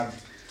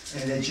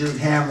and that you're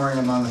hammering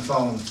them on the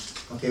phone.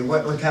 Okay,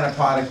 what kind of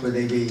product would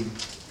they be?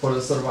 For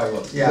the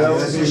survival. Yeah,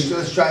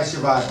 let's try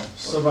survival.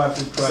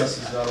 Survival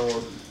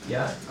crisis.org.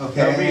 Yeah.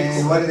 Okay,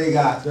 and what do they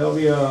got? There'll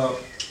be an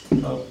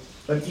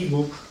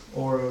ebook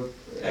or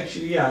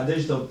actually, yeah,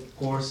 digital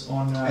course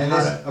on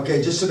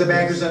okay, just so the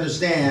bankers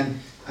understand,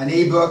 an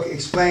ebook,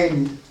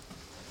 explain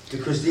to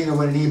Christina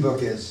what an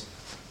ebook is.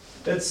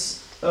 It's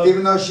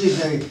even though she's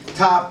a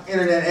top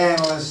internet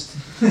analyst,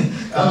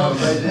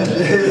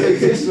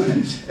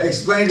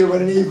 explain to her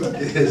what an ebook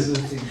is.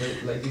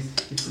 Like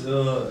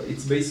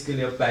it's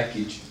basically a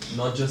package,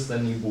 not just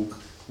an ebook.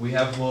 We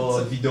have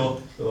a video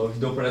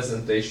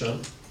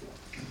presentation,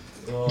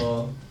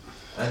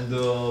 and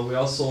we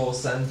also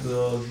send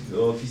a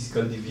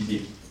physical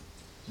DVD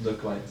to the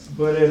clients.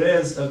 But it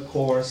is a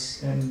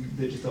course in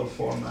digital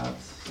format,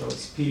 so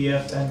it's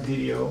PDF and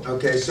video.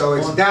 Okay, so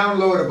it's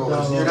downloadable.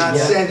 You're not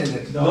sending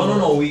it.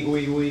 No.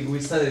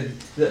 We send it.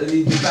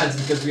 It depends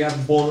because we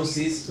have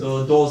bonuses.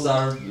 Those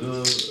are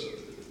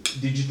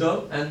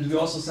digital, and we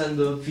also send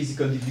the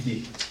physical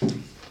DVD.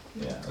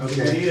 Yeah.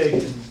 Okay.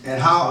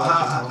 And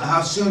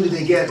how soon do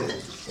they get it?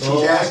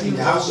 She's asking you,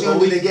 how soon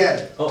do they get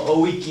it? A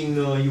week in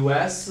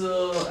US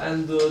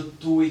and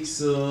 2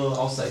 weeks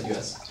outside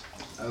US.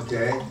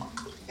 Okay.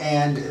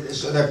 And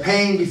so they're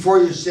paying before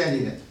you're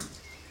sending it?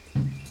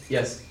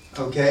 Yes.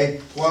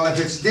 Okay. Well, if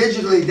it's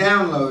digitally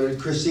downloaded,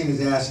 Christina's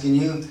asking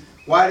you,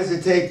 why does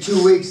it take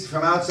 2 weeks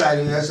from outside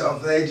of US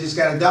if they just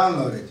got to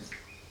download it?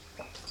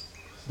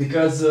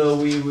 Because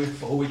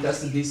we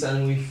tested this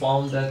and we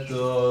found that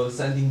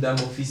sending them a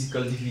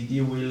physical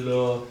DVD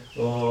will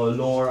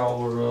lower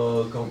our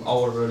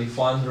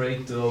refund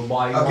rate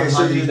by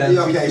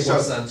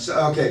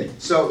 150%.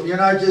 So you're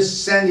not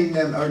just sending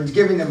them or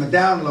giving them a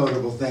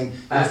downloadable thing.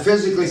 You're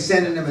physically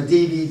sending them a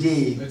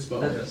DVD. It's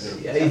both.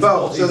 It's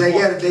both. So they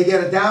get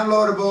a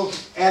downloadable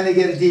and they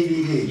get a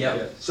DVD.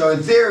 Yeah. So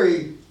in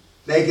theory,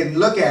 they can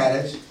look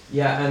at it.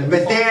 Yeah.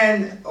 But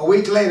then a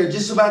week later,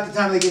 just about the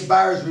time they get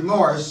buyer's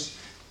remorse,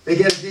 they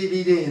get a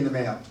DVD in the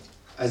mail.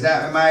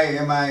 Am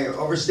I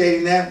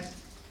overstating that?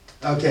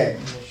 Okay.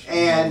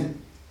 And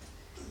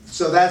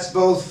so that's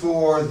both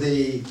for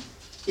the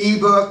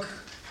ebook.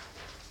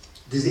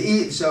 So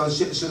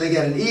they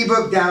get an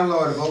ebook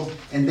downloadable,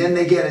 and then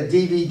they get a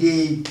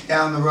DVD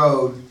down the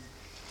road.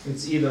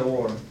 It's either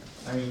or.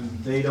 I mean,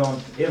 they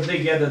don't. If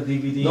they get a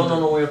DVD.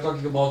 No. We are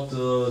talking about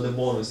the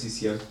bonuses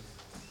here.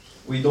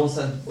 We don't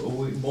send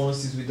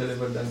bonuses. We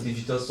deliver them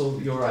digital. So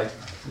you're right.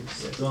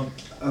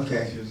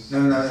 Okay.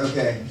 No.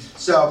 Okay.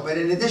 So, but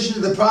in addition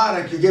to the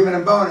product, you're giving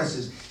them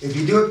bonuses. If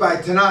you do it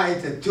by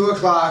tonight at 2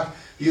 o'clock,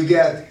 you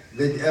get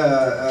the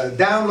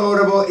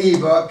downloadable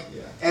ebook.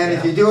 Yeah. And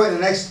if you do it in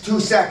the next 2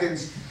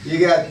 seconds, you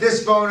get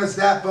this bonus,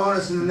 that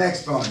bonus, and the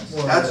next bonus.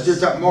 That's what you're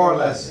talking, more or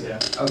less. Yeah.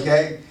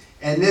 Okay.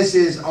 And this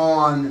is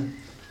on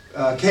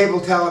cable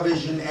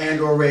television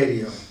and/or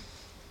radio.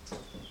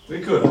 We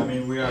could. I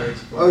mean, we are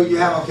exploring. Oh, you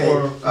have? Okay.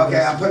 Okay,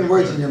 I'm putting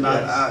words in your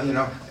mouth.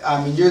 Yes.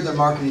 I mean, you're the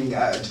marketing.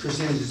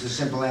 Christina's just a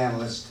simple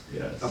analyst.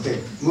 Yes. Okay,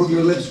 move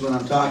your lips when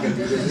I'm talking.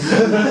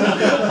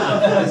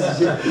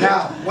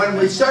 Now, when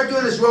we start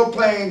doing this role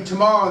playing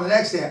tomorrow and the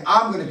next day,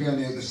 I'm going to be on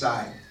the other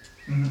side.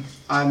 Mm-hmm.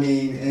 I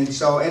mean, and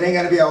so it ain't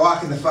going to be a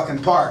walk in the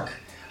fucking park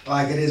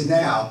like it is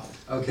now.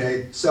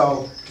 Okay,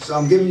 so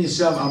I'm giving you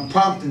I'm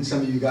prompting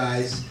some of you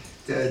guys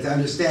to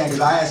understand, because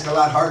I ask a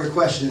lot harder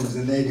questions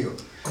than they do.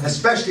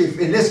 Especially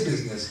in this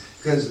business,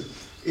 because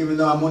even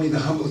though I'm only the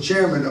humble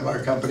chairman of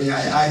our company,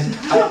 I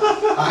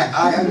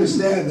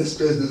understand this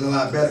business a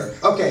lot better.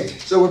 Okay,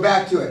 so we're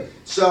back to it.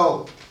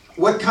 So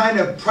what kind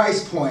of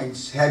price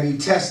points have you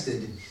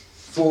tested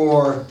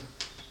for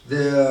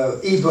the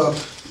ebook?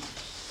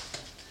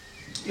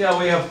 Yeah,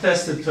 we have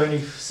tested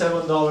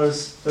 $27,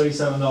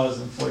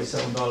 $37, and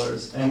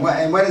 $47. And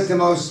what is the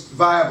most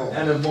viable?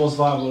 And the most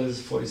viable is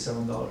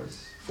 $47.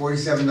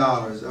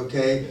 $47,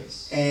 okay?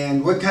 Yes.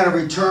 And what kind of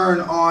return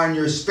on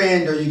your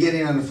spend are you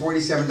getting on the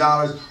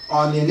 $47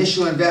 on the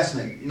initial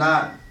investment?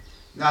 Not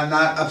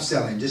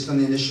upselling, just on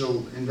the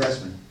initial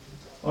investment.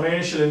 On the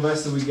initial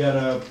investment, we get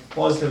a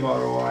positive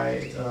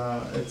ROI.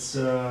 It's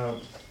an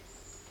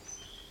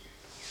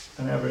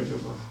average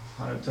of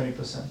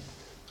 120%.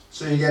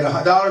 So you get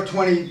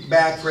 $1.20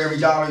 back for every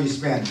dollar you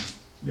spend.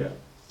 Yeah.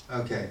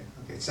 Okay.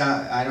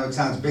 I know it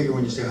sounds bigger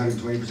when you say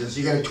 120%. So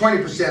you get a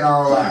 20%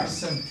 ROI.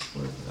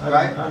 20%.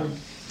 Right?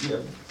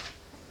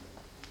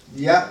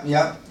 Yeah.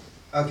 Yep.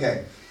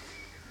 Okay.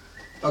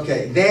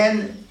 Okay.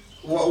 Then,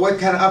 what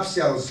kind of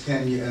upsells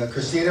can you,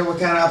 Christina? What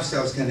kind of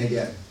upsells can they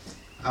get?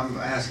 I'm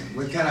asking.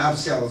 What kind of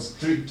upsells?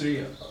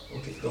 Three.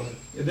 Okay, go ahead.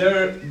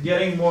 They're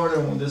getting more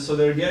than this. So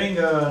they're getting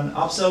an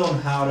upsell on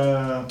how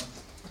to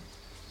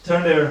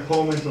turn their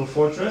home into a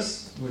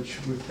fortress, which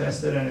we've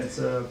tested, and it's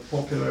a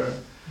popular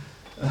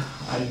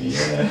idea.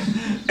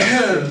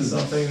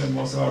 Something that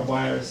most of our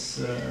buyers.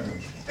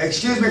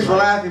 Excuse me for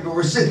laughing, but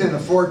we're sitting in a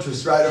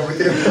fortress right over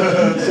here.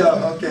 So,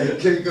 okay,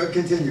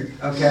 continue.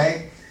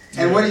 Okay,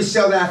 and what do you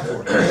sell that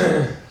for?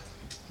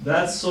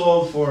 That's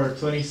sold for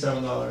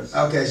 $27.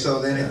 Okay,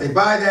 so then if they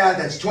buy that,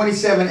 that's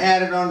 27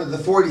 added on to the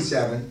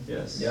 47.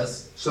 Yes.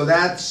 Yes. So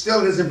that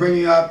still doesn't bring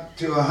you up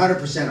to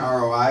 100%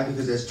 ROI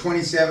because there's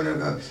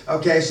 27.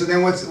 Okay, so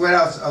then what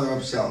else other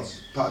upsells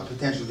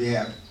potential do you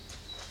have?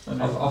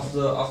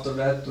 After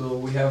that,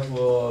 we have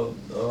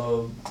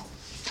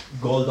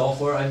gold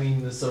offer. I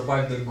mean,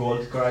 survive the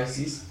gold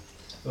crisis.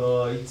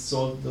 It's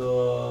sold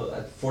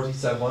at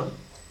 47,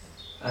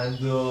 and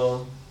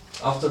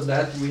after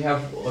that we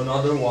have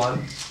another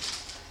one.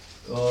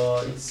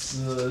 It's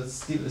still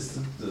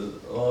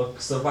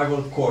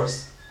survival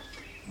course,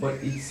 but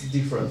it's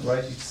different,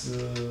 right?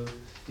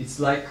 It's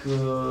like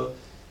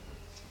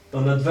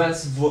an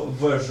advanced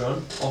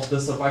version of the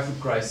survival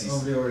crisis.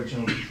 Of the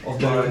original. Of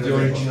the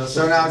original.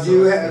 So now, do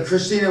you have,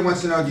 Christina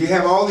wants to know, do you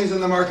have all these on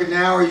the market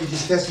now, or are you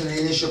just testing the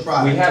initial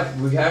product?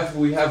 We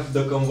have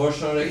the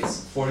conversion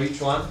rates for each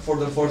one. For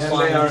the first And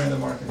one, they are in the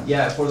market.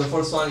 yeah, for the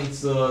first one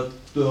it's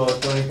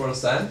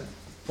 20%.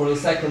 For the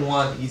second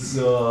one is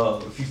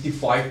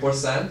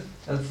 55%,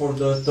 and for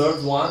the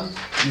third one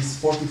is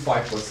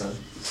 45%.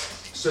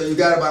 So you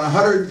got about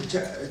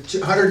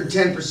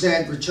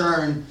 110%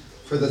 return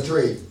for the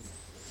three.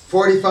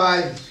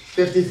 45,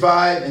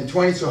 55, and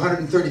 20, so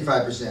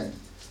 135%.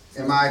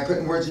 Am I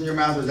putting words in your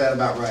mouth, or is that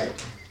about right?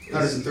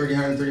 130,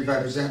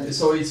 135%?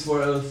 So it's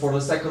for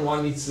the second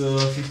one it's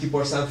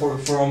 50%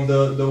 from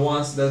the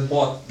ones that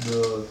bought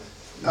the.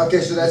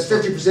 Okay, so that's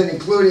 50%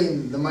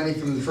 including the money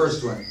from the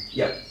first one.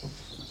 Yeah.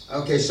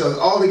 Okay, so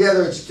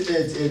altogether it's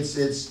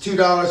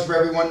 $2 for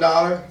every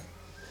 $1?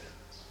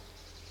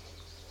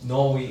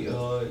 No,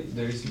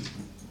 there is.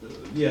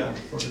 Yeah,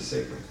 for the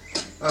sake of.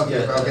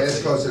 Okay, Yeah, okay,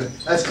 that's close enough.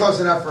 That's close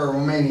enough for a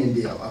Romanian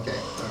deal. Okay,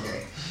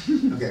 okay,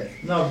 okay.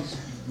 No,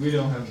 we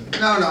don't have to.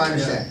 No, I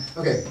understand.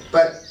 Okay,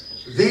 but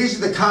these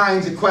are the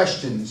kinds of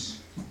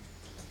questions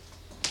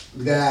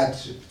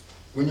that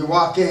when you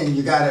walk in,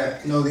 you gotta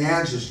know the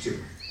answers to.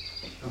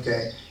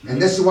 Okay,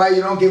 and this is why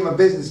you don't give them a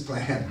business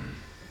plan,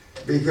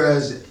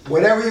 because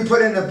whatever you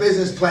put in a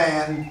business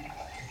plan,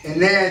 in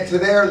there to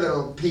their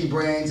little pea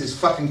brains is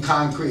fucking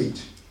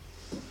concrete.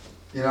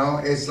 You know,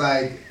 it's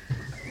like.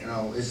 You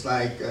know, it's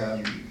like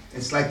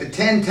the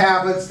 10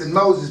 tablets that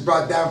Moses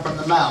brought down from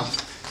the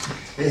mount.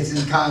 It's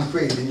in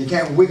concrete, and you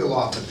can't wiggle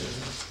off of it.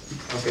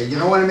 Okay, you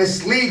don't want to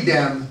mislead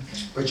them,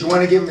 but you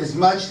want to give them as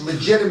much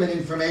legitimate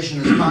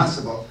information as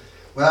possible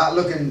without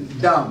looking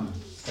dumb.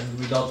 And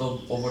without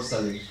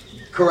overselling.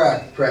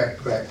 Correct.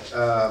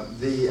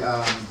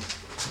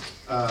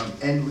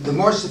 And the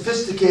more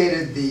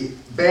sophisticated the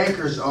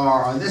bankers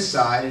are on this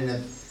side, and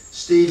if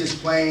Steve is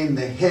playing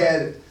the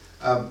head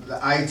of the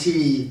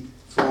IT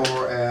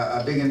for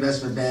a big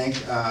investment bank,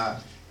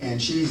 and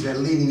she's the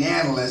leading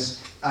analyst,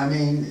 I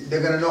mean,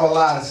 they're gonna know a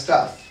lot of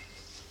stuff.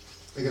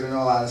 They're gonna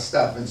know a lot of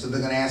stuff, and so they're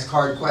gonna ask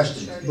hard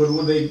questions. But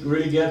would they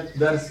really get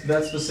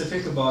that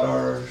specific about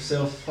our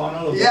sales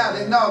funnel? Yeah,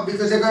 they know,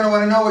 because they're gonna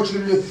wanna know what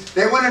you're gonna do.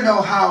 They wanna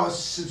know how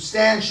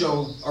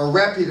substantial or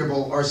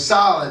reputable or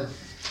solid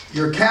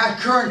your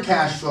current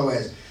cash flow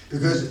is,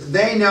 because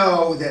they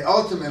know that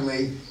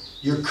ultimately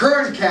your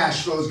current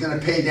cash flow is gonna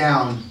pay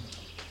down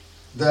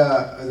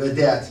the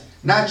debt,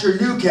 not your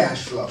new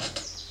cash flow.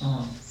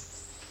 Uh-huh.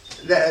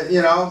 That,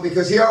 you know,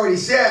 because he already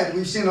said,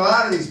 we've seen a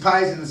lot of these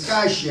pies in the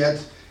sky shit,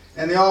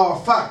 and they all are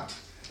fucked.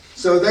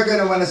 So they're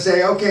gonna wanna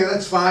say, okay,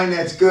 that's fine,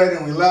 that's good,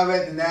 and we love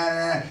it, and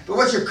that, but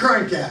what's your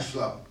current cash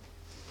flow?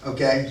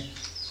 Okay,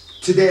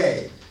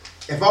 today.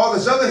 If all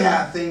this other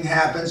thing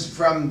happens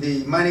from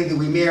the money that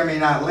we may or may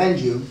not lend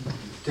you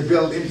to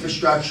build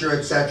infrastructure,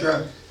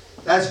 etc.,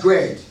 that's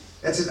great.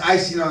 That's just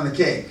icing on the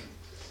cake.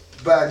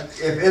 But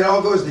if it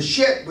all goes to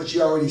shit, which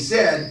you already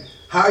said,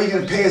 how are you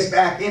going to pay us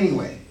back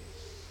anyway?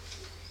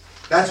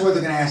 That's what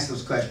they're going to ask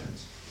those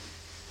questions.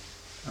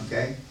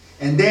 Okay?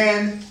 And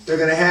then they're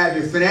going to have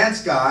your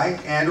finance guy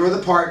and or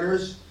the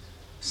partners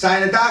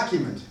sign a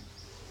document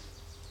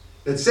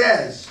that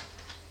says,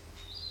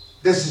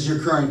 this is your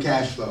current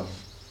cash flow.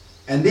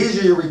 And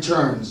these are your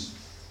returns.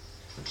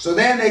 So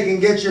then they can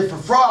get you for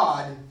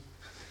fraud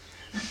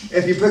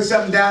if you put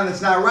something down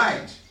that's not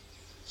right.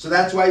 So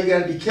that's why you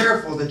got to be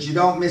careful that you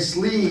don't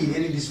mislead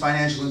any of these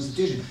financial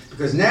institutions,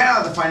 because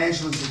now the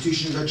financial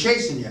institutions are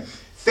chasing you.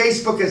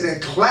 Facebook is a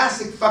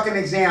classic fucking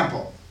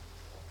example.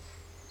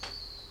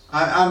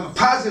 I'm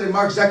positive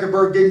Mark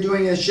Zuckerberg didn't do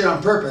any of this shit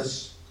on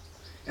purpose,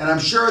 and I'm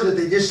sure that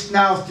they just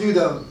now threw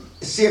the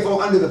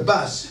CFO under the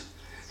bus.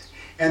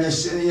 And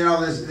there's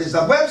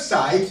a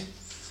website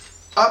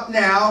up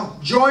now.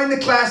 Join the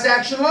class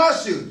action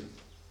lawsuit.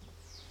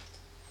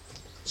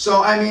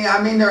 So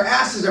I mean, their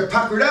asses are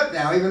puckered up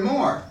now even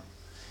more.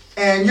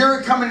 And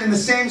you're coming in the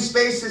same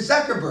space as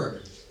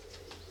Zuckerberg.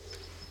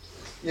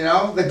 You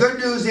know, the good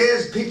news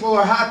is people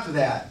are hot for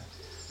that.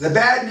 The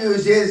bad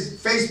news is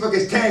Facebook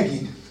is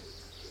tanking.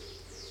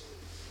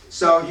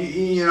 So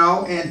you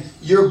know, and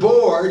you're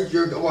bored.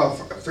 Well,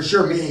 for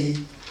sure me,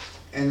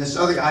 and this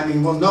other guy. I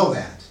mean, we'll know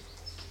that.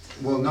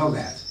 We'll know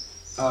that.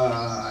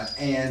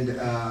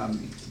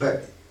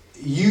 But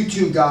you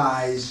two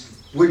guys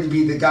wouldn't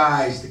be the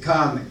guys to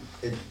come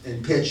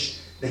and pitch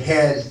the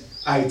head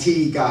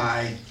IT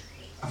guy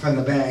from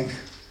the bank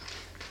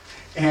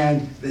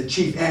and the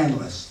chief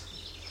analyst.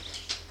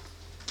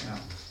 You know,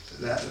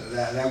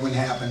 that wouldn't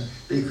happen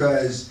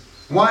because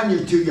one,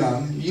 you're too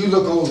young. You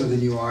look older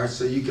than you are,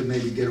 so you could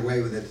maybe get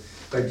away with it.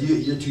 But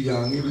you're too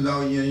young, even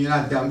though you're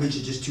not dumb, but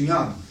you're just too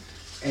young.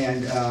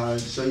 And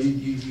so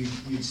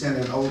you'd send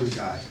an older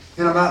guy.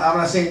 And I'm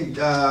not saying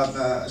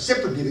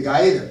Sip would be the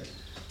guy either.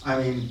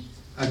 I mean,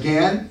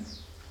 again,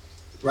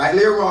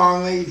 rightly or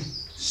wrongly,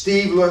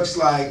 Steve looks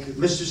like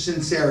Mr.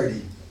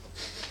 Sincerity.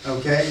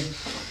 Okay?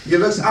 He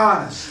looks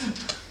honest.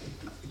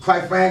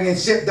 Quite frankly, and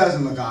Sip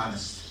doesn't look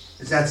honest.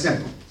 It's that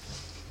simple.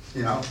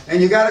 You know?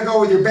 And you gotta go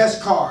with your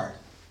best card.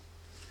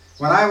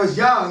 When I was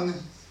young,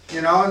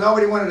 you know,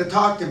 nobody wanted to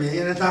talk to me,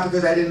 and it's not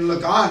because I didn't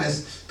look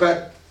honest,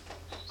 but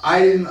I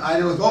didn't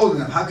look old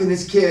enough. How can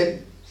this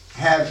kid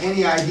have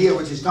any idea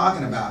what he's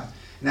talking about?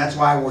 And that's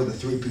why I wore the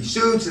three-piece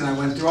suits, and I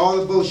went through all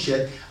the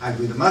bullshit. I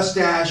grew the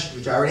mustache,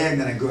 which I already had,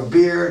 and then I grew a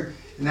beard,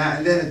 and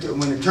then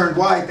when it turned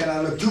white, then I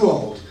looked too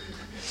old.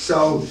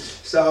 So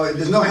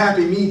there's no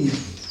happy medium.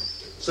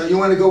 So you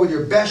want to go with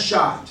your best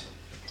shot,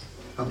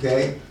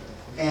 okay?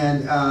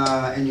 And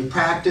you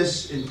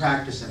practice and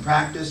practice and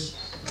practice,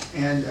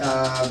 and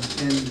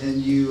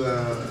you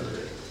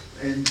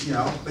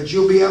know, but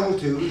you'll be able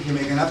to. If you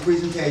make enough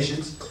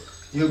presentations,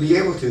 you'll be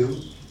able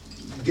to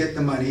get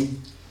the money.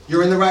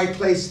 You're in the right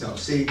place, though.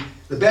 See,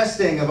 the best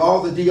thing of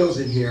all the deals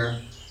in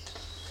here,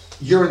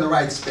 you're in the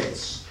right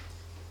space,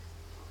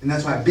 and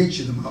that's why I beat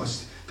you the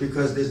most,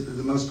 because there's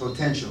the most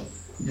potential.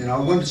 You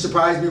know, it wouldn't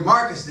surprise me if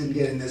Marcus didn't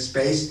get in this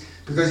space,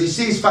 because he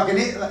sees fucking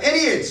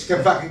idiots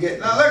can fucking get.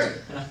 Now look at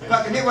it,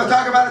 fucking. We'll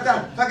talk about it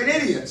then. Fucking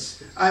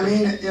idiots. I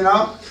mean, you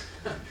know.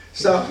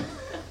 So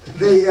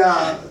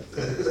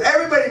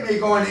everybody may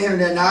go on the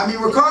internet now. I mean,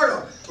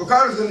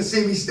 Ricardo's going to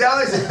see me still.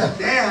 He said,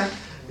 Dan,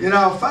 you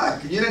know,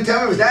 fuck, you didn't tell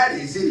me it was that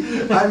easy.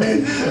 I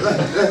mean,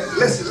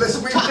 let's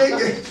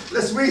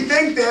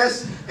rethink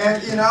this,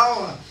 and you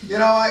know,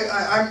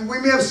 we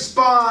may have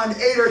spawned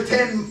 8 or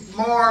 10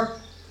 more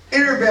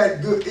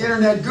internet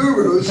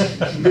gurus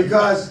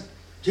because,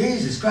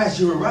 Jesus Christ,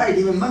 you were right.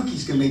 Even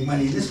monkeys can make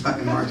money in this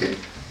fucking market.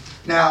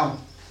 Now,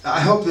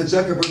 I hope that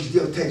Zuckerberg's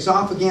deal takes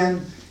off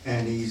again.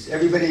 And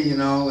everybody, you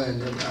know,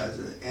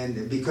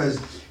 and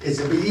because it's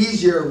a bit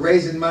easier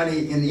raising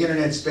money in the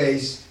internet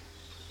space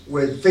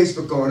with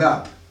Facebook going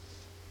up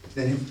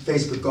than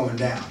Facebook going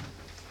down.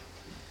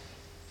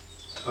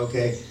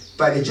 Okay,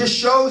 but it just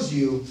shows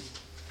you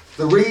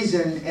the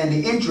reason and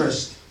the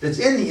interest that's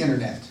in the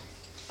internet.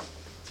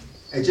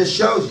 It just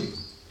shows you.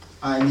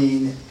 I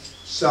mean,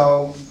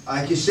 so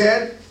like you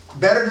said,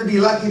 better to be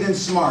lucky than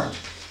smart.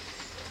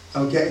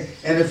 Okay,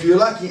 and if you're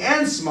lucky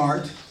and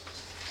smart,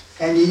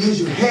 and you use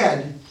your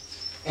head,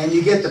 and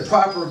you get the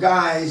proper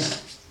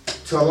guys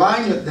to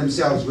align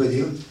themselves with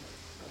you.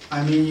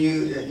 I mean,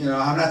 you know,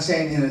 I'm not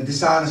saying in a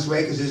dishonest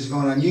way because this is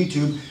going on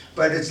YouTube,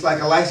 but it's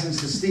like a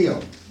license to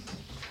steal.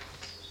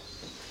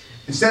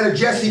 Instead of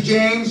Jesse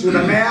James with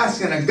a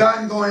mask and a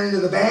gun going into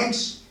the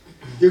banks,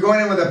 you're going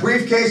in with a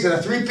briefcase and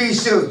a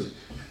three-piece suit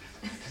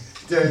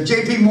to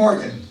J.P.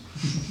 Morgan.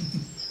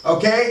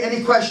 Okay,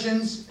 any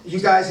questions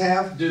you guys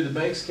have? Do the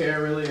banks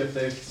care really if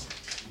they've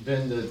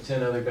been to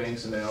 10 other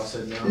banks and they all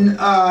said no?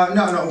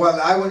 No.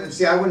 Well, I wouldn't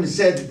have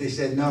said that they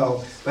said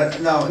no, but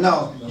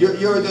no.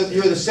 You're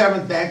the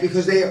seventh bank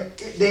because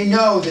they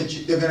know that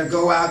they're going to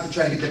go out to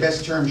try to get the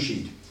best term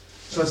sheet,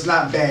 so it's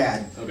not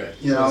bad. Okay.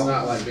 You so know, it's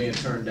not like being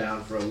turned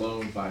down for a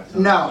loan 5 times.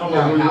 No,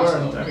 we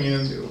weren't. I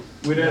mean,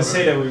 we didn't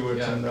say that we were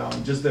turned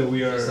down. Just that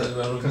we are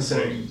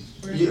considering.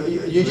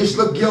 You just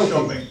look guilty.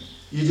 Shopping.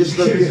 You just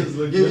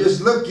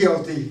look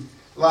guilty,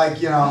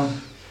 like, you know.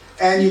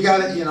 And you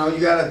gotta,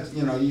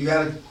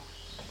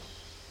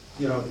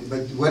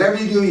 but whatever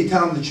you do, you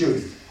tell them the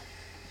truth.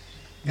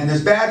 And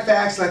there's bad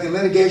facts like in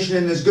litigation,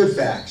 and there's good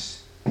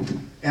facts.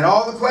 And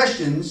all the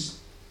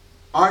questions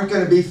aren't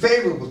going to be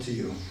favorable to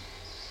you.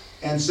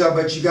 And so,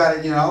 but you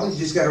gotta, you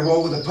just gotta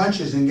roll with the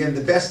punches and give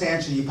the best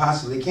answer you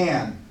possibly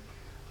can.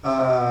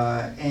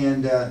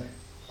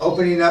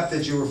 Opening up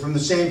that you were from the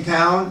same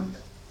town,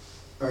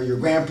 or your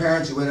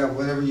grandparents, or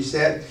whatever you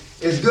said,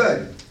 is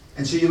good.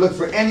 And so you look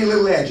for any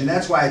little edge, and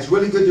that's why it's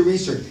really good to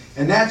research.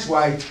 And that's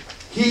why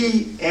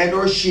he and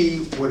or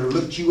she would have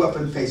looked you up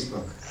on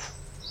Facebook.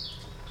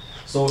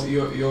 So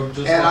you're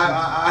just... And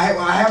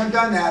I haven't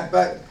done that,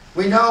 but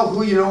we know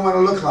who you don't want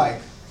to look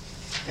like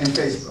in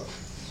Facebook.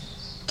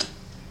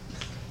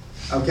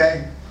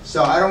 Okay?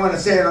 So I don't want to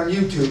say it on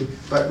YouTube,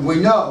 but we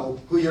know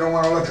who you don't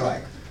want to look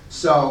like.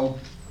 So,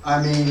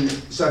 I mean,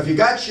 so if you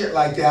got shit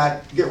like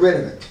that, get rid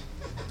of it.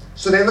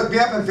 So they look me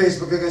up on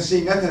Facebook, they're going to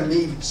see nothing of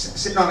me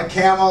sitting on a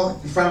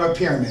camel in front of a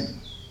pyramid.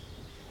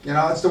 You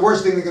know, it's the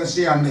worst thing they're going to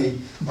see on me.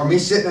 Or me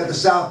sitting at the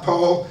South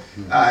Pole,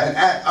 in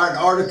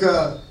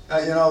Antarctica,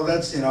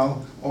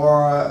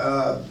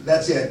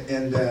 that's it.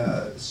 And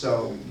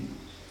so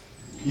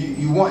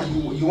you want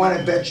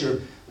to bet your,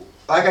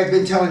 like I've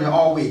been telling you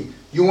all week,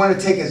 you want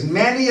to take as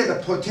many of the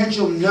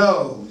potential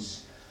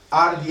no's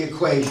out of the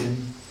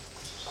equation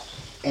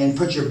and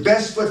put your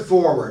best foot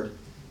forward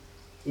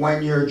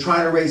when you're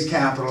trying to raise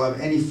capital of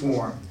any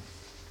form.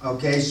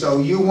 Okay, so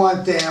you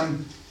want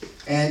them,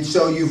 and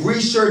so you've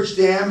researched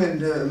them,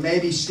 and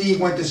maybe Steve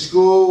went to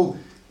school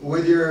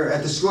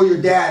at the school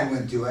your dad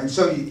went to, and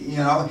so you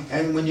know,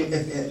 and when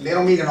if they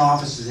don't meet in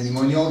offices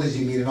anymore. In the old days,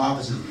 you meet in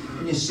offices,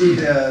 and you see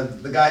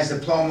the guy's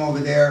diploma over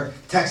there,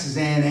 Texas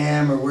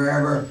A&M or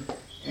wherever,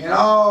 and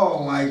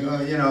oh my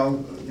God, you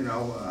know,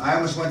 I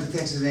almost went to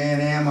Texas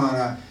A&M on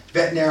a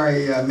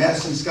veterinary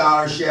medicine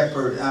scholarship,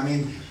 or I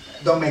mean,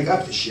 don't make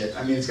up the shit.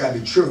 I mean, it's got to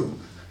be true.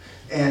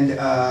 And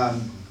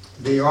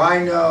I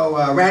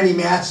know Randy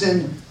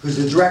Matson, who's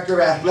the director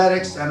of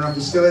athletics. I don't know if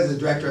he still is the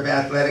director of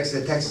athletics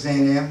at Texas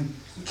A&M.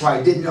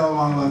 Probably didn't know a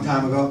long, long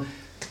time ago.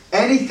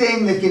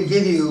 Anything that can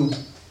give you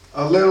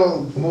a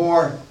little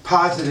more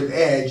positive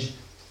edge,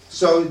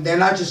 so they're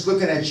not just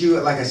looking at you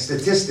like a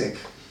statistic.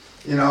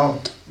 You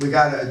know, we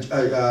got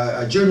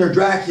a junior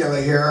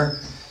Dracula here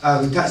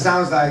who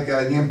sounds like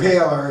the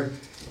Impaler,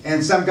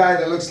 and some guy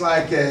that looks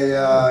like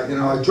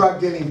a drug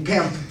dealing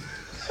pimp,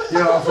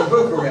 from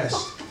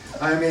Bucharest.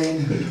 I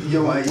mean,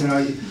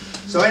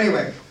 so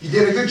anyway, you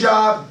did a good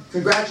job.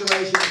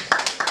 Congratulations.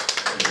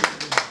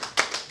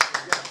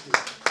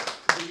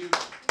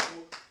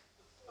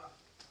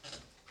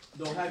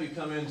 They'll have you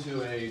come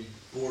into a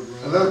boardroom.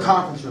 A little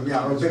conference room,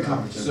 yeah, or a big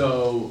conference room.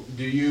 So,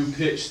 do you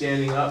pitch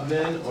standing up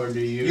then, or do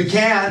you? You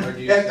can.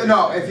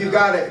 If you've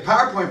got a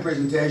PowerPoint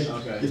presentation,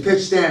 you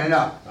pitch standing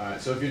up. All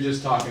right. So if you're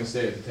just talking,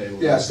 stay at the table.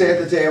 Yeah, stay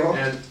at the table.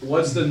 And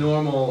what's the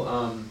normal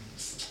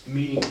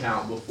meeting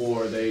count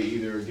before they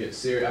either get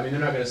serious? I mean,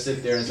 they're not going to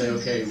sit there and say,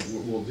 "Okay,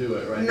 we'll do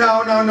it," right?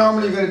 No.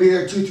 Normally, you're going to be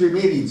there 2-3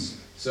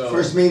 meetings. So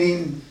first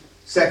meeting,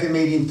 second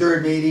meeting,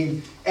 third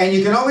meeting. And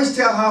you can always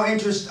tell how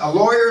interested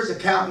lawyers,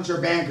 accountants,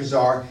 or bankers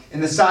are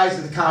in the size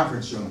of the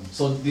conference room.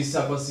 So this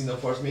happens in the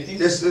first meeting?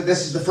 This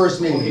is the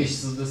first meeting. Okay,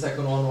 so the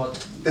second one, what?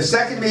 The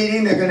second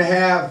meeting, they're gonna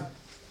have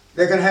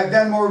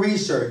done more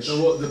research.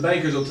 So the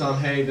bankers will tell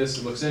them, hey,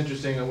 this looks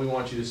interesting, and we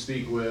want you to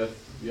speak with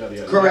yada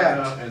yada. Correct.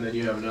 Yada, and then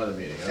you have another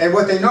meeting. Okay. And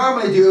what they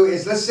normally do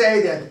is, let's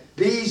say that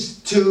these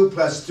 2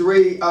 +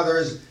 3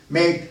 others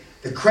make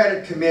the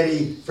credit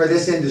committee for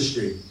this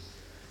industry.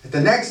 At the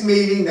next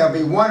meeting, there'll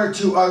be 1 or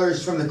 2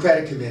 others from the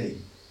credit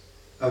committee.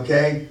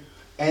 Okay?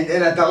 And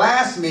then at the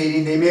last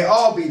meeting, they may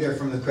all be there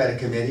from the credit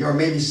committee, or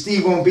maybe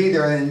Steve won't be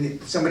there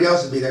and somebody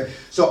else will be there.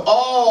 So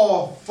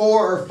all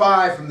 4 or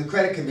 5 from the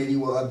credit committee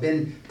will have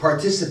been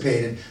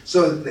participated.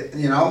 So,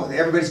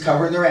 everybody's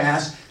covering their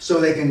ass, so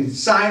they can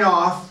sign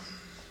off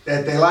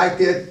that they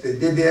liked it, they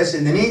did this.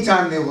 In the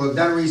meantime, they will have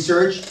done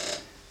research,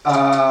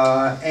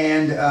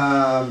 and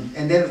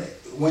then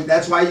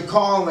that's why you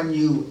call when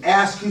you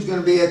ask who's going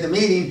to be at the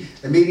meeting.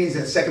 The meetings,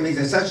 the second meeting,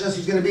 and such and such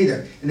who's going to be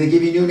there. And they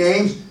give you new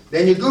names.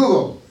 Then you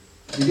Google.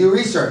 You do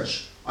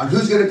research on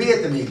who's going to be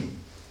at the meeting.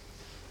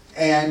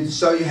 And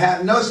so you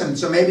know some.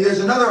 So maybe there's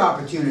another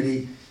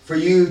opportunity for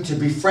you to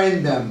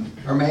befriend them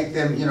or make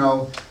them,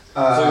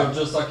 so you're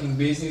just talking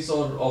business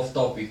or off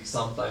topic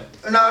sometime?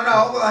 No.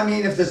 Well, I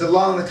mean, if there's a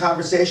lull in the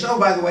conversation. Oh,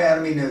 by the way, I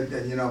don't mean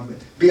to,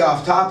 be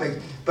off topic.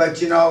 But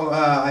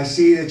I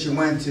see that you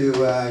went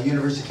to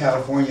University of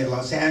California at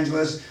Los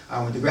Angeles.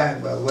 I went to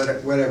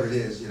whatever it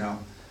is, not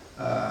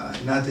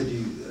that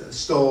you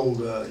stole,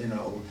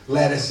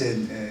 lettuce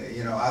and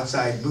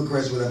outside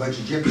Bucharest with a bunch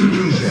of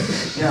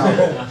gypsies.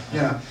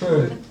 Yeah.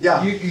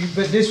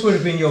 But this would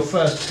have been your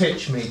first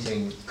pitch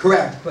meeting.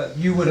 Correct. But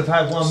you would have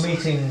had one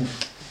meeting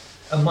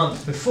a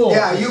month before.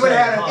 Yeah, you would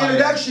have had an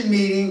introduction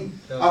meeting.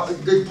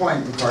 Good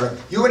point, Ricardo.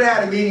 You would have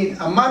had a meeting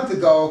a month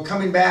ago,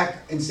 coming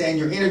back and saying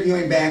you're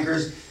interviewing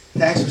bankers.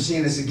 Thanks for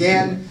seeing us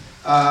again.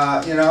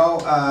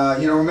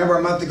 Remember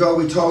a month ago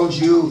we told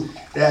you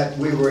that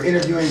we were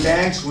interviewing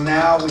banks. Well,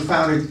 now we've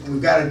got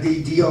a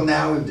deal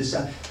now.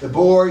 The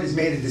board has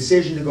made a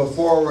decision to go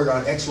forward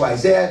on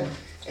XYZ,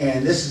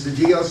 and this is the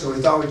deal. So we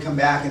thought we'd come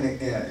back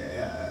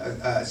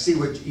and see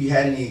what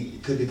you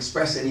could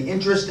express any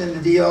interest in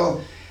the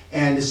deal,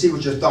 and to see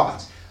what your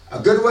thoughts. A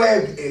good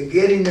way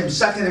of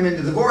sucking them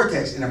into the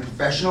vortex in a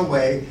professional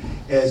way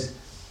is,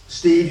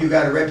 Steve, you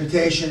got a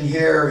reputation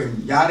here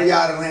in yada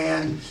yada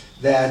land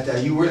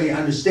that you really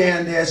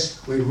understand this.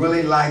 We'd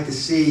really like to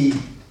see,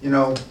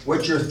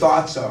 what your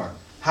thoughts are.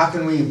 How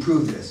can we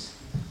improve this?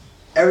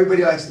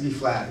 Everybody likes to be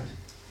flattered.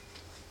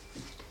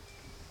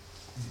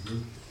 Mm-hmm.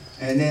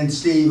 And then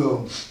Steve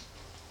will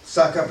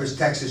suck up his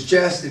Texas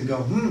chest and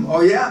go,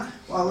 oh yeah?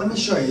 Well, let me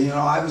show you.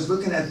 I was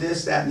looking at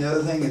this, that, and the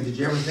other thing, and did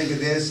you ever think of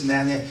this and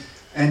that and that?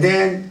 And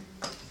then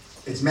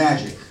it's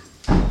magic.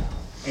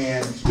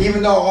 And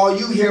even though all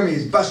you hear me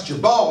is bust your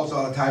balls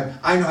all the time,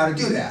 I know how to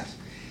do that.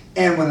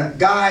 And when a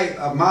guy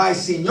of my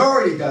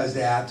seniority does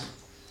that,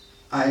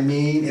 I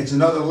mean, it's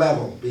another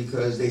level,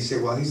 because they say,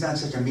 well, he's not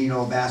such a mean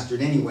old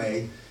bastard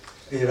anyway,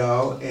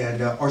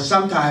 or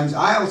sometimes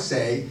I'll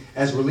say,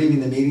 as we're leaving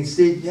the meeting,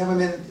 Steve, do you have a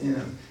minute?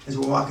 As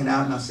we're walking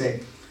out, and I'll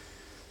say,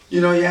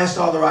 you asked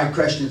all the right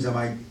questions of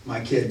my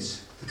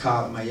kids,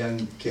 my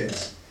young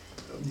kids.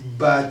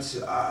 But,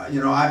 I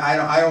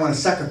don't want to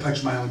sucker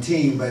punch my own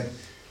team, but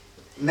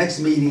next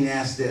meeting,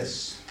 ask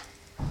this,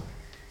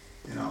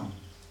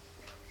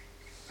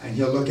 And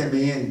he'll look at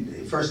me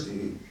and first,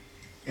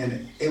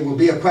 and it will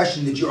be a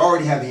question that you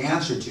already have the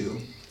answer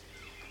to,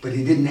 but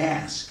he didn't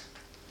ask.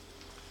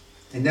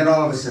 And then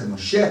all of a sudden, well,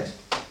 shit,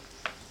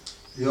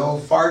 the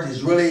old fart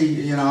is really,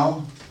 you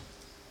know,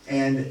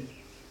 and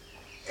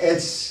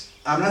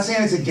I'm not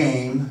saying it's a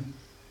game,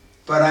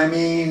 but I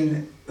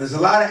mean, there's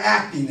a lot of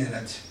acting in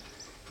it.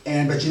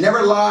 But you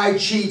never lie,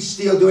 cheat,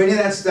 steal, do any of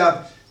that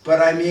stuff, but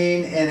I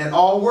mean, and it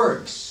all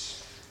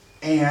works.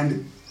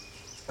 And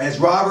as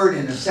Robert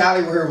and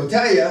Sally were here will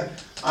tell you,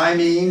 I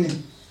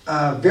mean,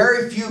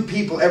 very few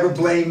people ever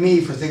blame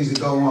me for things that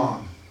go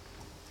wrong.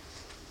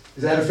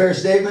 Is that a fair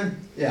statement?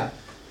 Yeah.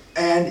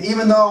 And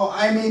even though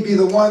I may be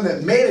the one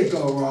that made it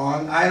go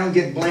wrong, I don't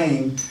get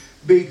blamed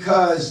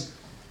because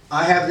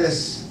I have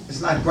this,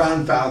 it's not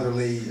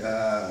grandfatherly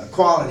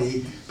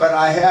quality, but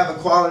I have a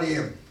quality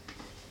of,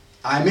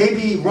 I may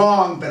be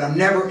wrong, but I'm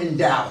never in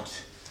doubt.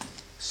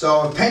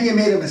 So if Pena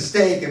made a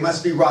mistake, it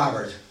must be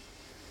Robert.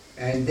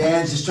 And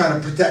Dan's just trying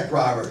to protect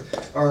Robert.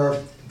 Or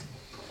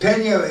if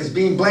Pena is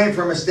being blamed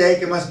for a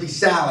mistake, it must be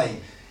Sally.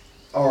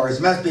 Or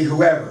it must be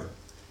whoever.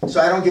 So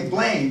I don't get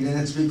blamed, and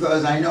it's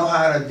because I know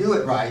how to do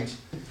it right.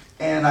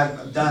 And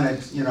I've done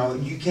it, you know,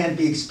 you can't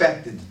be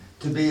expected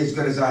to be as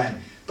good as I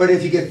am. But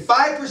if you get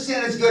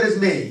 5% as good as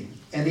me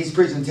in these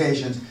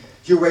presentations,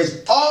 you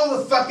raise all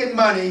the fucking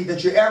money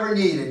that you ever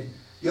needed.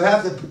 You'll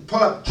have to pull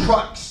up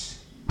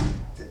trucks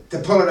to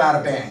pull it out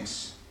of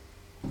banks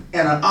in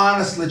an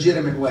honest,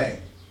 legitimate way.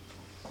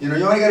 You know,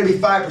 you only got to be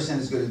 5%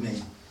 as good as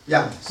me.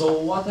 Yeah. So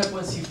what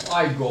happens if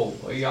I go,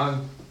 a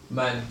young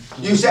man?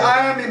 You say,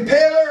 I am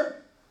impaler?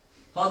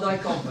 How do I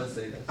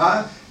compensate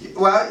that?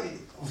 Well,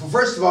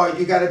 first of all,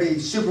 you got to be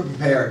super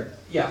prepared.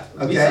 Yeah.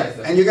 Okay. Besides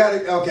that. And you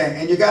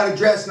got to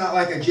dress not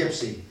like a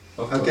gypsy.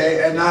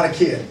 Okay, and not a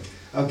kid.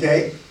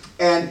 Okay.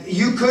 And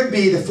you could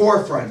be the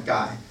forefront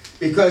guy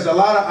because a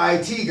lot of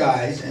IT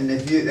guys, and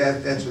if you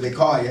that's what they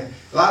call you,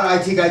 a lot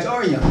of IT guys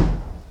are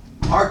young,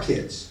 are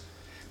kids.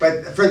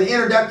 But for the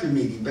introductory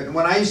meeting, but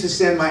when I used to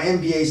send my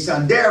MBA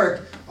son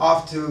Derek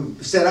off to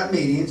set up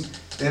meetings,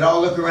 they'd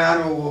all look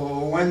around,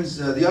 well, when's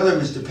the other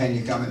Mr.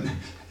 Pena coming?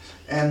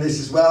 And they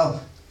says,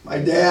 well, my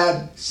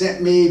dad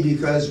sent me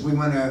because we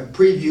want to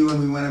preview and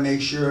we want to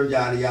make sure,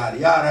 yada, yada,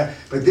 yada.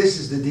 But this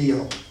is the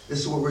deal. This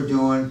is what we're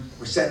doing.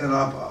 We're setting it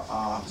up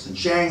office in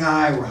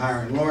Shanghai. We're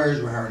hiring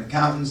lawyers. We're hiring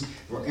accountants.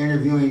 We're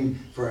interviewing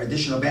for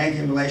additional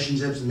banking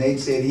relationships. And they'd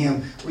say to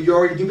him, well, you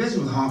already do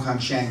business with Hong Kong,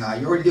 Shanghai.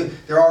 You already do.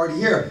 They're already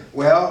here.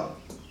 Well,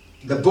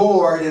 the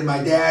board and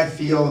my dad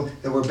feel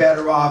that we're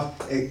better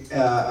off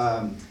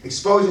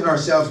exposing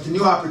ourselves to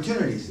new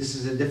opportunities. This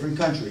is a different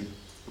country.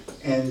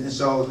 And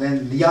so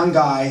then the young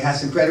guy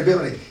has some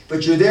credibility.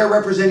 But you're there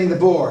representing the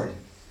board.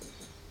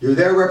 You're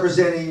there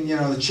representing, you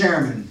know, the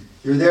chairman.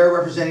 You're there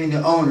representing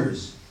the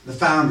owners, the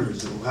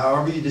founders,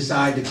 however you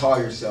decide to call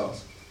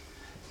yourselves.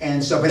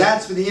 And so, but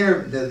that's for the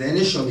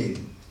initial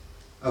meeting.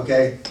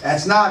 Okay?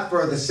 That's not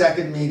for the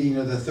second meeting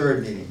or the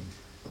third meeting.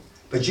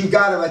 But you've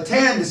got to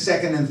attend the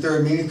second and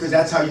third meeting because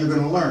that's how you're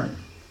going to learn.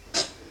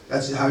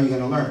 That's how you're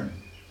going to learn.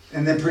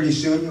 And then pretty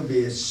soon you'll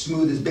be as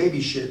smooth as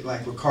baby shit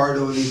like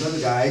Ricardo and these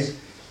other guys,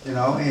 you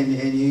know,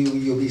 and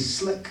you'll be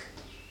slick.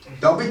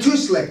 Don't be too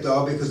slick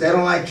though, because they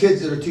don't like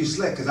kids that are too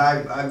slick, because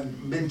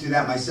I've been through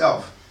that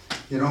myself.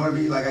 You don't want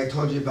to be, like I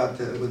told you about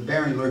with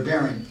Barron, Lord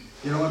Barron,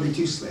 you don't want to be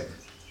too slick.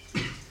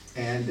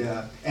 And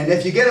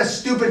if you get a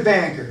stupid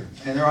banker,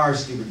 and there are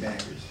stupid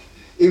bankers,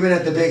 even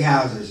at the big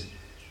houses,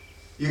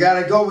 you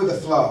got to go with the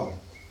flow.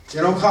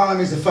 You don't call him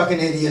he's a fucking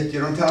idiot. You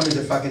don't tell him he's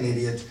a fucking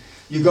idiot.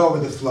 You go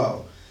with the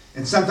flow.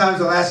 And sometimes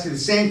they'll ask you the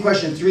same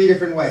question 3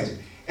 different ways.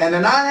 And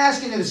they're not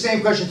asking you the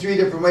same question 3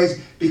 different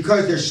ways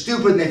because they're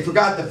stupid and they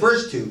forgot the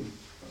first 2.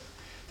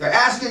 They're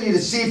asking you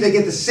to see if they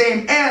get the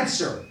same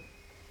answer.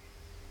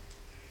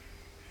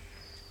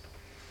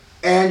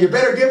 And you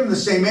better give them the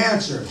same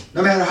answer,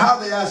 no matter how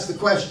they ask the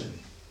question.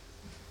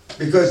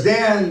 Because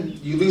then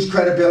you lose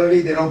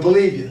credibility, they don't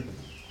believe you.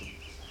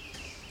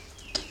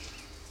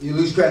 You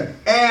lose credit.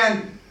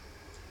 And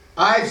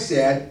I've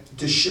said,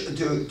 to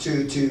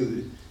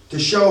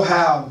show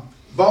how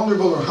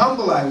vulnerable or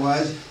humble I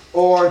was,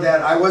 or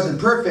that I wasn't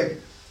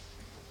perfect.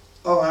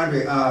 Oh,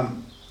 Andre,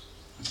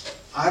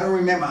 I don't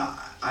remember.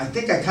 I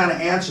think I kind of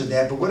answered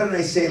that, but what did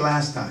I say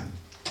last time?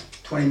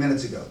 20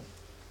 minutes ago.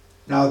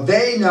 Now,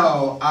 they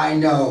know I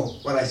know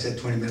what I said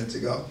 20 minutes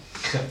ago.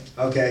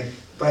 Okay?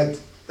 But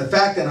the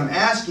fact that I'm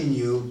asking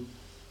you,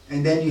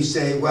 and then you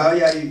say, well,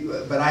 yeah,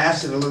 but I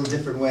asked it a little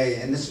different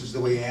way, and this was the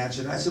way you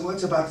answered. I said, well,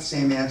 it's about the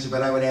same answer,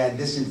 but I would add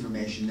this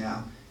information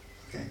now.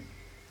 Okay?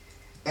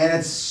 And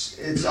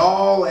it's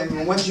all,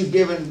 and once you've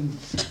given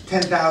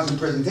 10,000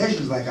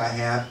 presentations like I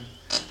have,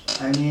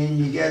 I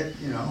mean, you get,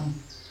 you know,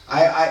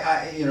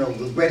 you know,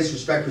 with greatest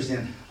respect,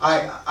 Christina,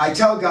 I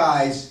tell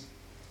guys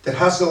that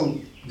hustle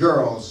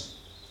girls,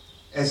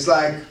 it's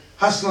like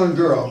hustling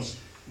girls.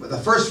 With the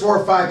first 4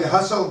 or 5 you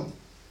hustle,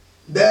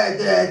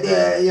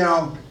 you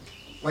know,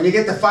 when you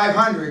get to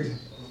 500,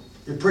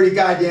 you're pretty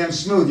goddamn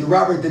smooth. You're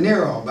Robert De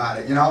Niro about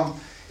it, you know.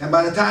 And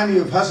by the time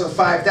you've hustled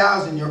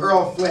 5,000, you're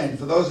Earl Flynn.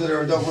 For those that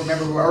don't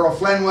remember who Earl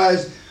Flynn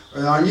was,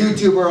 On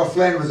YouTube, Earl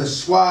Flynn was a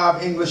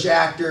suave English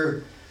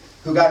actor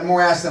who got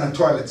more ass than a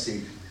toilet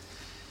seat.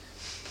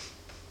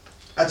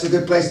 That's a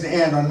good place to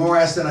end, on more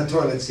ass than a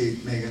toilet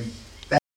seat, Megan.